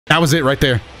That was it right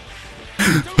there.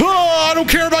 Oh, I don't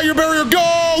care about your barrier.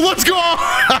 Go! Let's go!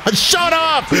 Shut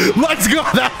up! Let's go!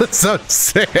 That was so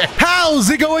sick. How's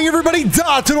it going, everybody?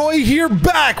 Dotodoya here,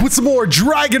 back with some more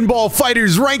Dragon Ball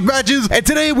FighterZ ranked matches. And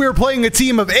today we're playing a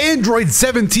team of Android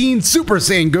 17, Super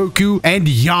Saiyan Goku, and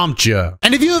Yamcha.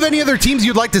 And if you have any other teams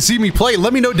you'd like to see me play,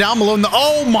 let me know down below.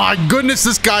 Oh my goodness,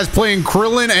 this guy's playing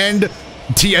Krillin and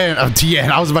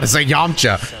Tien. I was about to say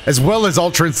Yamcha, as well as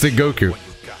Ultra Instinct Goku.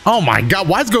 Oh my god,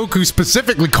 why is Goku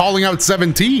specifically calling out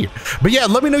 17? But yeah,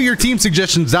 let me know your team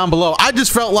suggestions down below. I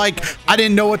just felt like I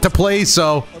didn't know what to play,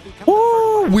 so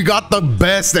woo, we got the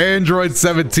best Android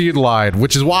 17 line,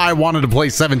 which is why I wanted to play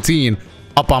 17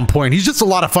 up on point. He's just a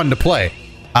lot of fun to play.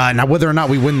 Now, whether or not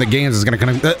we win the games is going to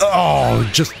kind of...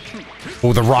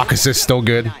 the rock assist still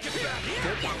good.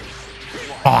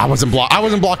 Oh, I wasn't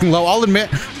blocking low. I'll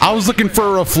admit, I was looking for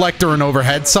a reflector and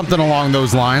overhead, something along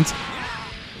those lines.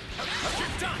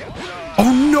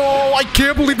 Oh no, I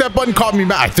can't believe that button caught me.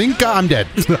 I think I'm dead.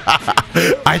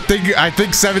 I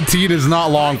think 17 is not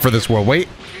long for this world. Wait,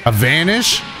 a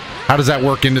vanish? How does that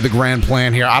work into the grand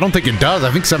plan here? I don't think it does.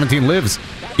 I think 17 lives.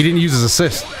 He didn't use his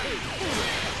assist.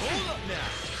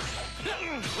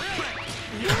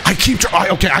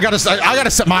 Okay, I gotta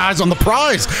set my eyes on the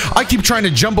prize. I keep trying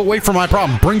to jump away from my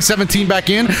problem. Bring 17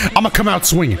 back in. I'm gonna come out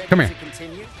swinging. Come here.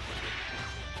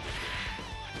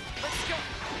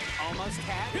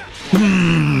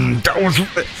 That was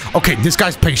okay. This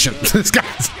guy's patient. This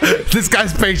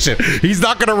guy's patient. He's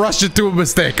not gonna rush it to a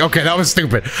mistake. Okay, that was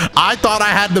stupid. I thought I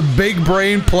had the big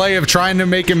brain play of trying to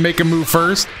make him move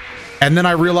first, and then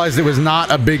I realized it was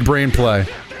not a big brain play.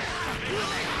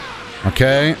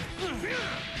 Okay,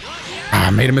 I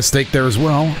made a mistake there as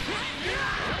well.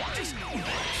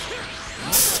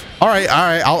 All right.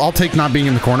 I'll take not being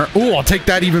in the corner. Ooh, I'll take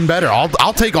that even better.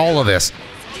 I'll take all of this.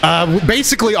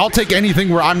 Basically, I'll take anything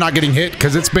where I'm not getting hit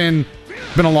because it's been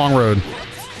a long road.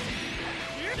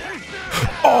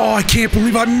 Oh, I can't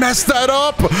believe I messed that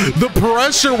up. The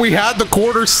pressure we had the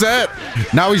quarter set.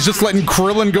 Now he's just letting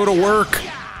Krillin go to work.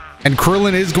 And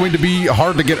Krillin is going to be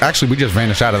hard to get. Actually, we just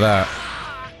vanished out of that.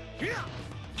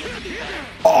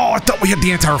 Oh, I thought we had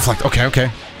the anti-reflect. Okay.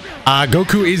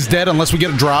 Goku is dead unless we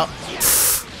get a drop,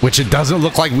 which it doesn't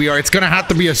look like we are. It's going to have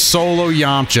to be a solo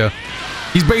Yamcha.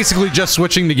 He's basically just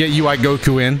switching to get UI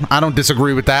Goku in. I don't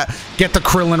disagree with that. Get the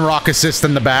Krillin rock assist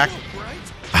in the back.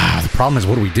 The problem is,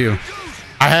 what do we do?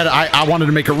 I wanted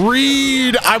to make a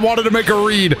read.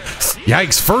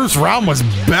 Yikes, first round was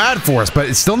bad for us, but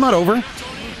it's still not over.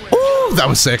 Ooh, that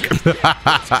was sick.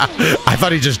 I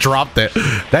thought he just dropped it.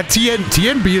 That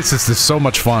Tien B assist is so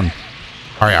much fun.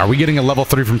 All right, are we getting a level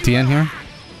 3 from Tien here?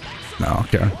 No,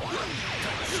 okay.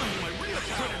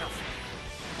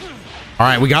 All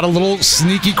right, we got a little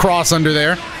sneaky cross under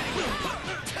there.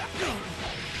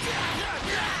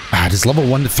 Does level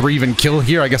 1 to 3 even kill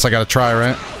here? I guess I gotta try,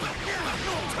 right?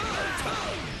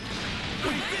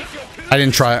 I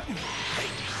didn't try it.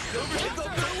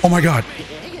 Oh my god.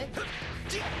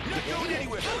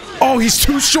 Oh, he's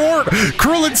too short.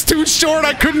 Krillin's too short.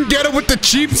 I couldn't get him with the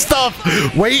cheap stuff.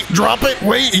 Wait, drop it.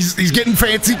 Wait, he's getting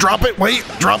fancy. Drop it. Wait,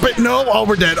 drop it. No. Oh,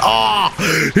 we're dead. Oh,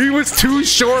 he was too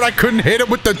short. I couldn't hit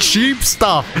him with the cheap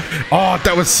stuff. Oh,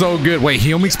 that was so good. Wait,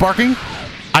 heal me, Sparking?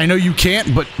 I know you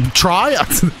can't, but try.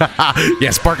 Yeah,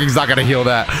 Sparking's not going to heal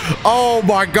that. Oh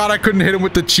my god, I couldn't hit him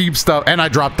with the cheap stuff. And I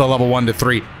dropped the level 1 to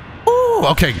 3. Ooh,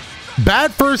 okay.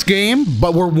 Bad first game,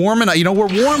 but we're warming up. You know,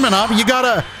 we're warming up.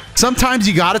 Sometimes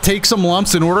you gotta take some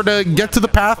lumps in order to get to the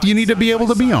path you need to be able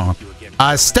to be on.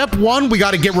 Step 1, we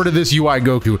gotta get rid of this UI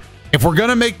Goku. If we're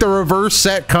gonna make the reverse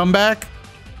set comeback,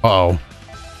 oh,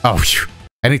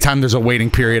 anytime there's a waiting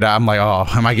period, I'm like, oh,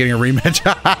 am I getting a rematch?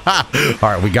 All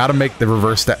right, we gotta make the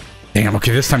reverse step. Damn,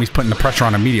 okay, this time he's putting the pressure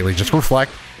on immediately. Just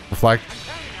reflect,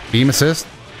 beam assist,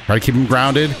 try to keep him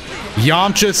grounded.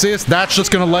 Yamcha assist, that's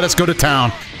just gonna let us go to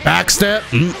town. Back step,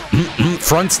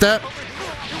 front step.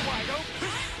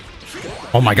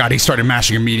 Oh my god, he started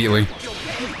mashing immediately.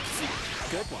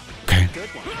 Okay.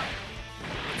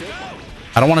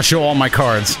 I don't want to show all my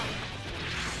cards.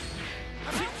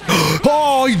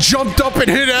 Oh, he jumped up and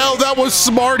hit L. That was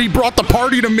smart. He brought the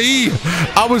party to me.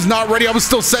 I was not ready. I was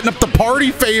still setting up the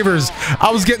party favors. I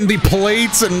was getting the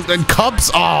plates and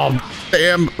cups. Oh,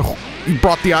 damn. He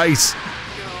brought the ice.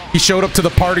 He showed up to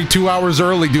the party 2 hours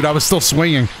early, dude. I was still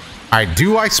swinging. All right,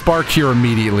 do I spark here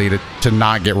immediately to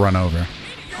not get run over?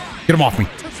 Get him off me.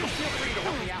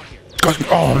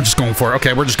 Oh, I'm just going for it.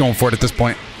 Okay, we're just going for it at this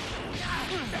point.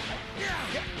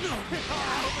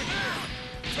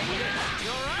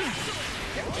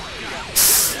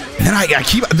 And then I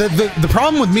keep the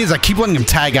problem with me is I keep letting him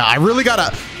tag out. I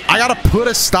gotta put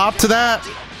a stop to that.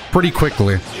 pretty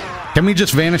quickly. Can we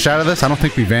just vanish out of this? I don't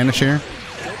think we vanish here.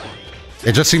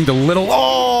 It just seemed a little...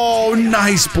 Oh,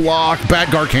 nice block.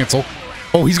 Bad guard cancel.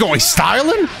 Oh, he's going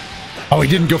styling? Oh, he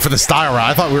didn't go for the style route.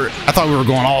 I thought we were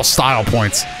going all style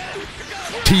points.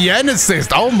 Tien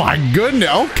assist. Oh my goodness.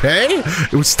 Okay.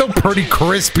 It was still pretty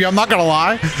crispy. I'm not gonna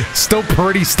lie. Still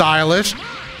pretty stylish.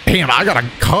 Damn, I got a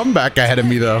comeback ahead of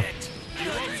me though.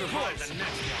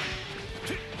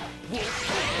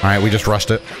 All right, we just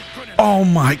rushed it. Oh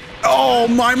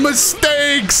my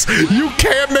mistakes. You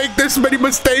can't make this many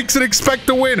mistakes and expect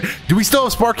to win. Do we still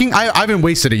have sparking? I haven't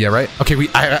wasted it yet, right? Okay,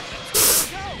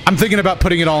 I'm thinking about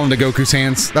putting it all into Goku's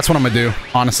hands. That's what I'm gonna do,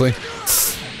 honestly.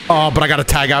 Oh, but I gotta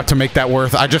tag out to make that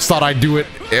worth. I just thought I'd do it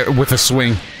with a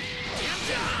swing.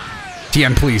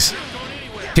 Tien, please.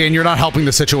 Tien, you're not helping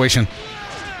the situation.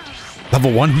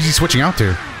 Level 1? Who's he switching out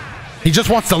to? He just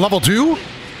wants to level 2?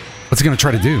 What's he gonna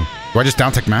try to do? Do I just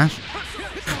down tech mash?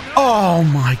 Oh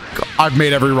my god. I've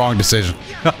made every wrong decision.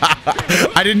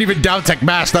 I didn't even down tech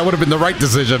mash. That would have been the right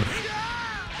decision.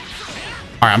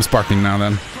 Alright, I'm sparking now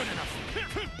then.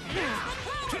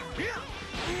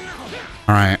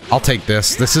 Alright, I'll take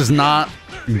this. This is not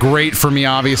great for me,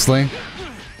 obviously.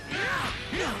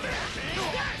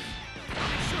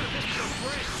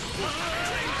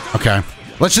 Okay.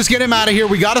 Let's just get him out of here.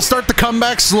 We gotta start the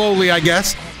comeback slowly, I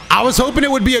guess. I was hoping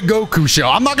it would be a Goku show.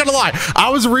 I'm not gonna lie. I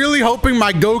was really hoping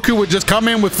my Goku would just come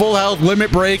in with full health,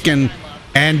 limit break, and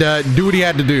do what he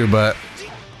had to do, but...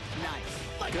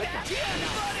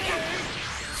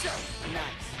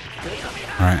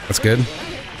 Alright, that's good.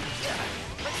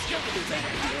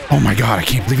 Oh my god, I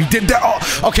can't believe he did that.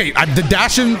 Oh, okay, the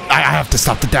dashing, I have to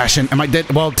stop the dashing. Am I dead?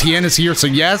 Well, Tien is here, so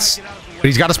yes. But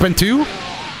he's got to spend 2.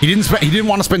 He didn't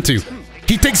want to spend 2.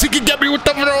 He thinks he can get me with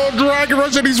the Dragon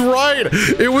Rush, and he's right.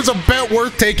 It was a bet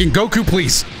worth taking. Goku,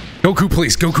 please. Goku,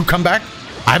 please. Goku, come back.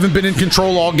 I haven't been in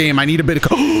control all game. I need a bit of...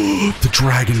 the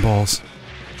Dragon Balls.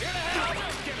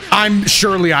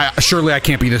 Surely I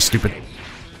can't be this stupid.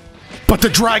 But the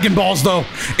Dragon Balls, though,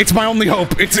 it's my only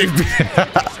hope. It's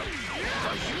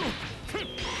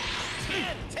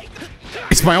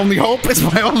my only hope. It's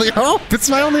my only hope. It's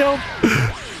my only hope.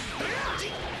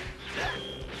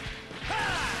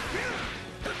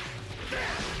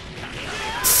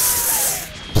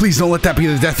 Please don't let that be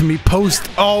the death of me. Post.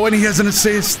 Oh, and he has an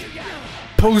assist.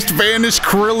 Post vanish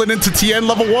Krillin into Tien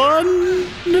level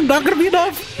 1. Not gonna be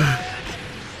enough.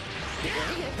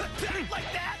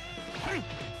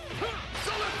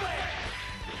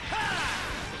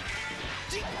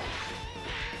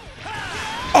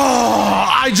 Oh,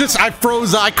 I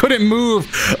froze. I couldn't move.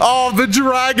 Oh, the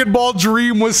Dragon Ball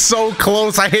dream was so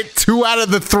close. I hit 2 out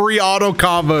of the 3 auto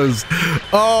combos.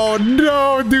 Oh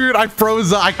no, dude, I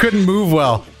froze. I couldn't move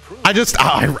well.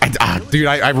 Dude,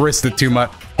 I risked it too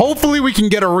much. Hopefully we can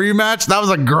get a rematch. That was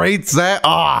a great set.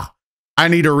 I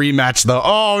need a rematch though.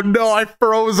 Oh no, I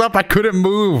froze up. I couldn't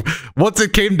move. Once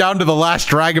it came down to the last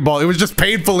Dragon Ball, it was just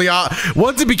painfully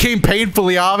once it became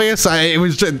painfully obvious,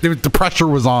 the pressure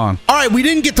was on. All right, we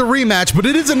didn't get the rematch, but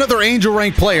it is another Angel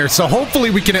rank player, so hopefully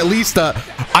we can at least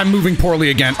I'm moving poorly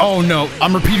again. Oh no,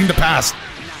 I'm repeating the past.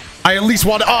 I at least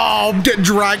want get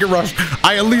Dragon Rush.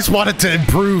 I at least wanted to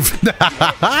improve.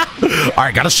 All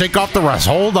right, gotta shake off the rust.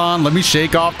 Hold on, let me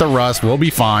shake off the rust. We'll be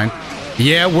fine.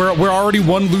 Yeah, we're already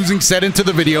 1 losing set into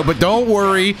the video, but don't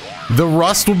worry, the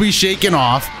rust will be shaken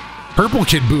off. Purple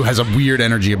Kid Buu has a weird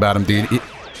energy about him, dude.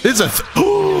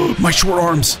 My short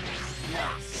arms.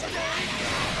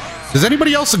 Does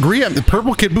anybody else agree? The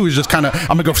Purple Kid Buu is just kind of...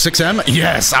 I'm gonna go for 6M.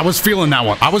 Yes, I was feeling that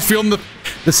one. I was feeling the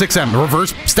 6M.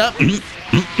 Reverse step.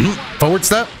 Forward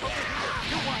step.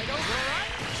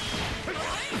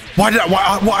 Why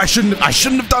I shouldn't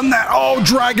have done that. Oh,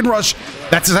 Dragon Rush.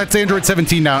 That's Android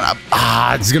 17 now.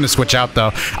 It's gonna switch out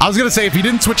though. I was gonna say if he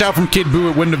didn't switch out from Kid Buu,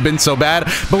 it wouldn't have been so bad.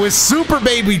 But with Super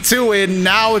Baby 2 in,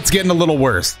 now it's getting a little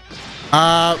worse.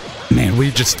 Man,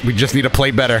 we just need to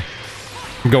play better.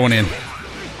 I'm going in.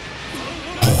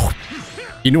 Oh,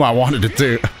 you knew I wanted it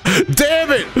too.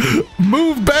 Damn it!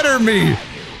 Move better, me.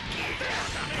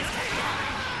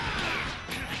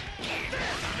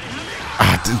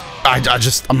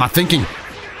 I'm not thinking.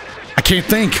 I can't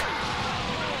think.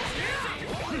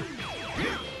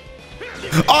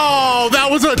 Oh, that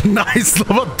was a nice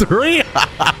level 3.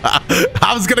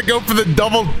 I was gonna go for the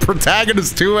double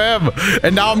protagonist 2M,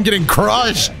 and now I'm getting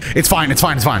crushed. It's fine. It's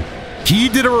fine. It's fine. He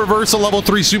did a reversal level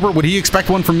 3 super. Would he expect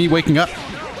one from me waking up?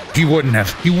 He wouldn't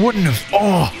have. He wouldn't have.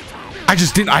 Oh, I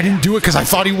didn't do it because I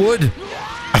thought he would.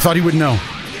 I thought he would know.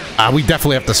 We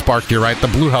definitely have to spark here, right? The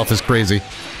blue health is crazy.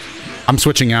 I'm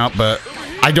switching out, but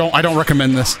I don't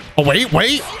recommend this. Oh,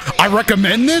 wait. I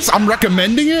recommend this? I'm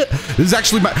recommending it? This is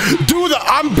actually my... Dude,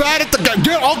 I'm bad at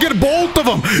the... I'll get both of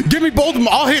them. Give me both of them.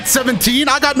 I'll hit 17.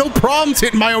 I got no problems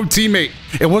hitting my own teammate.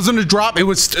 It wasn't a drop. It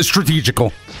was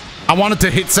strategical. I wanted to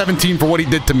hit 17 for what he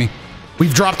did to me.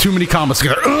 We've dropped too many combos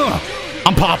together. Ugh.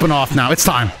 I'm popping off now. It's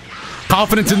time.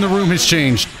 Confidence in the room has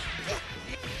changed.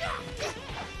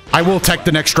 I will tech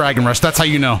the next Dragon Rush. That's how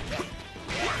you know.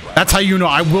 That's how you know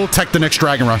I will tech the next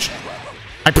Dragon Rush.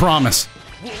 I promise.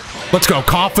 Let's go.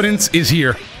 Confidence is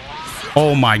here.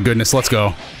 Oh my goodness. Let's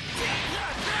go.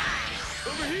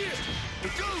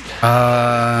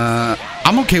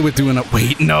 I'm okay with doing it.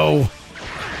 Wait, no.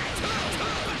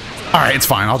 All right, it's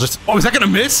fine. I'll just... Oh, is that going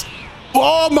to miss?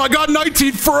 Oh my god,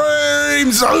 19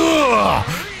 frames! Ugh.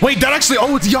 Wait, that actually...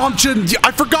 Oh, it's Yamcha.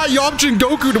 I forgot Yamcha and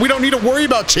Goku. We don't need to worry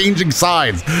about changing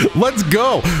sides. Let's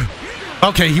go.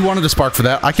 Okay, he wanted to spark for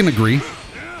that. I can agree.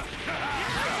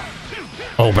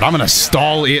 Oh, but I'm going to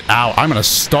stall it out. I'm going to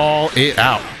stall it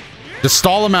out. Just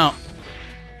stall him out.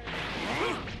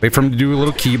 Wait for him to do a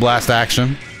little Ki Blast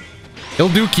action. He'll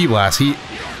do Ki Blast.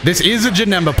 This is a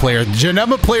Janemba player.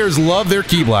 Janemba players love their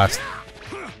Ki Blast.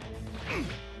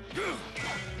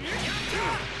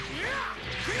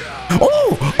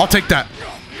 Oh, I'll take that.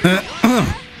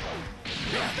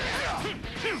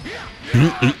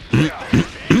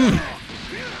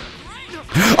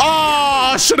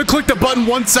 Oh, I should have clicked the button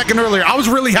 1 second earlier. I was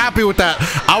really happy with that.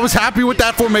 I was happy with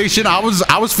that formation. I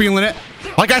was feeling it.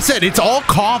 Like I said, it's all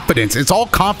confidence. It's all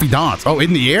confidence. Oh,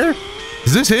 in the air?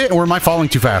 Is this it, or am I falling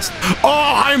too fast?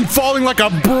 Oh, I'm falling like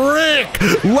a brick.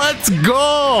 Let's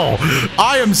go.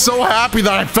 I am so happy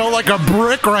that I felt like a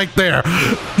brick right there.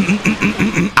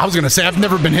 I was going to say, I've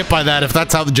never been hit by that if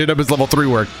that's how the Janemba's level 3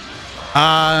 work.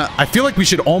 I feel like we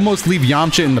should almost leave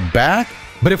Yamcha in the back,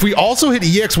 but if we also hit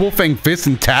EX Wolfang Fist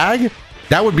and tag,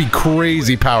 that would be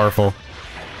crazy powerful.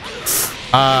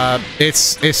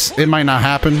 It might not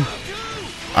happen.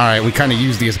 All right, we kind of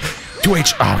use these.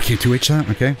 2H. Oh, okay, 2H that.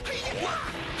 Okay.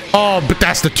 Oh, but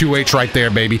that's the 2H right there,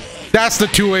 baby. That's the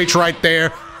 2H right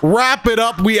there. Wrap it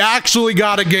up. We actually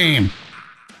got a game.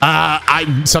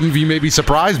 Some of you may be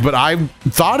surprised, but I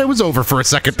thought it was over for a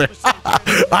second there.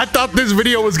 I thought this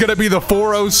video was going to be the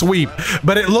 4-0 sweep,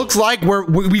 but it looks like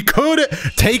we could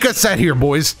take a set here,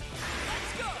 boys.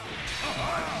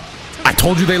 I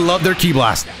told you they love their Ki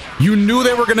Blast. You knew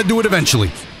they were going to do it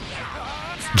eventually.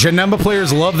 Janemba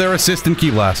players love their assist and Ki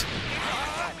Blast.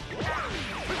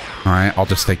 All right, I'll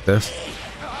just take this.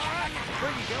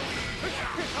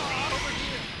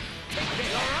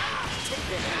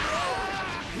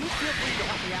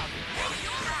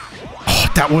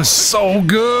 Oh, that was so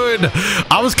good.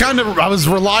 I was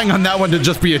relying on that one to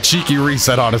just be a cheeky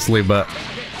reset, honestly, but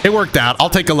it worked out.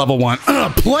 I'll take a level 1.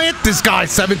 Plant this guy,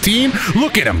 17.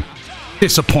 Look at him.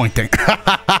 Disappointing.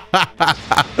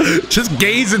 Just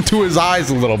gaze into his eyes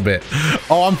a little bit.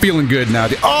 Oh, I'm feeling good now.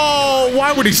 Oh,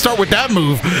 why would he start with that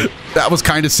move? That was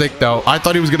kind of sick, though. I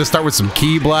thought he was going to start with some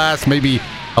Ki Blast, maybe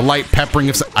a light peppering.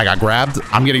 If I got grabbed,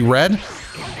 I'm getting red.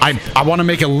 I want to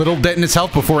make a little dent in his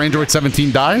health before Android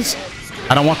 17 dies.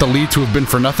 I don't want the lead to have been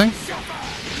for nothing.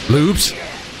 Loops.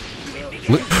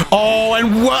 Oh,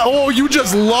 and what? Oh, you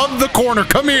just love the corner.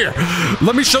 Come here.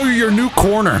 Let me show you your new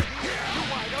corner.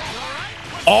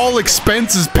 All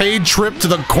expenses paid trip to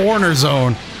the corner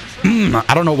zone.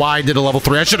 I don't know why I did a level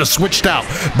 3. I should have switched out,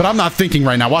 but I'm not thinking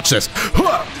right now. Watch this.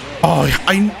 Oh,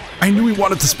 I knew he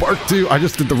wanted to spark too. I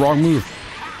just did the wrong move.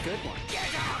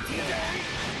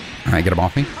 All right, get him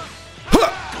off me.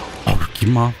 Oh, keep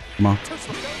him off. Come on.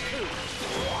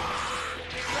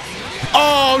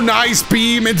 Oh, nice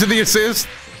beam into the assist.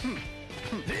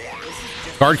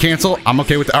 Guard cancel. I'm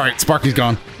okay with that. All right, Sparky's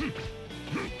gone.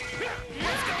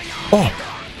 Oh.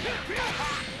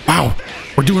 Wow.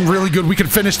 We're doing really good. We can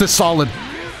finish this solid.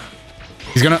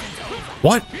 He's gonna...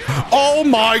 What? Oh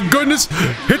my goodness.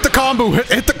 Hit the combo.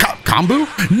 Hit the combo?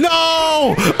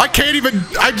 No! I can't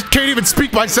even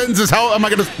speak my sentences. How am I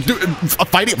gonna do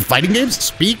fighting games?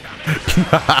 Speak?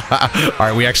 All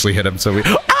right, we actually hit him, so we...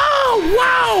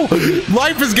 Oh, wow!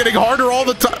 Life is getting harder all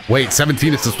the time. Wait,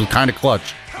 17 assists was kind of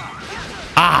clutch.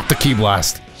 Ah, the Ki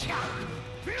Blast.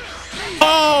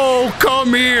 Oh,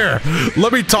 come here.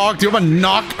 Let me talk to you. I'm gonna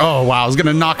knock... Oh, wow. I was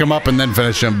gonna knock him up and then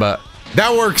finish him, but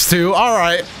that works too. All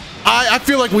right. I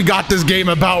feel like we got this game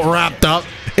about wrapped up.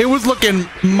 It was looking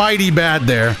mighty bad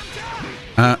there.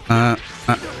 Oh,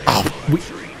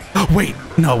 wait.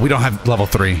 No, we don't have level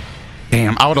 3.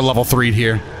 Damn, I would have level 3'd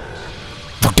here.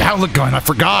 The Gauntlet gun, I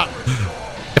forgot.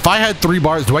 If I had 3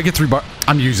 bars, do I get 3 bars?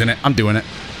 I'm using it. I'm doing it.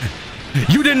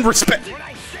 You didn't respect...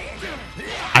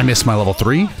 I missed my level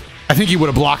 3. I think he would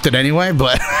have blocked it anyway,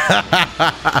 but...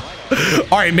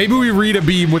 All right, maybe we read a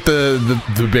beam with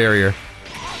the barrier.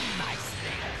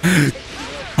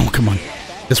 Oh, come on.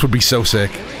 This would be so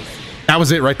sick. That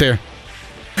was it right there.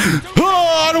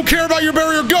 Oh, I don't care about your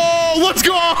barrier. Go! Let's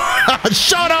go!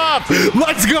 Shut up!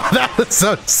 Let's go! That was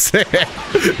so sick.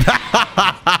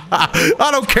 I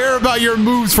don't care about your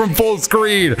moves from full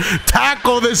screen.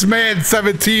 Tackle this man,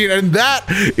 17. And that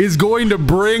is going to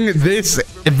bring this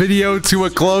video to a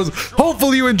close.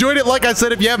 Hopefully you enjoyed it. Like I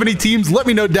said, if you have any teams, let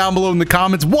me know down below in the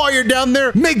comments. While you're down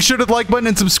there, make sure to like button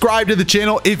and subscribe to the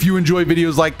channel if you enjoy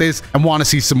videos like this and want to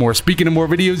see some more. Speaking of more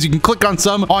videos, you can click on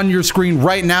some on your screen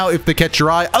right now if they catch your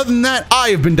eye. Other than that, I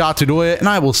have been Dotodoya, and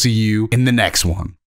I will see you in the next one.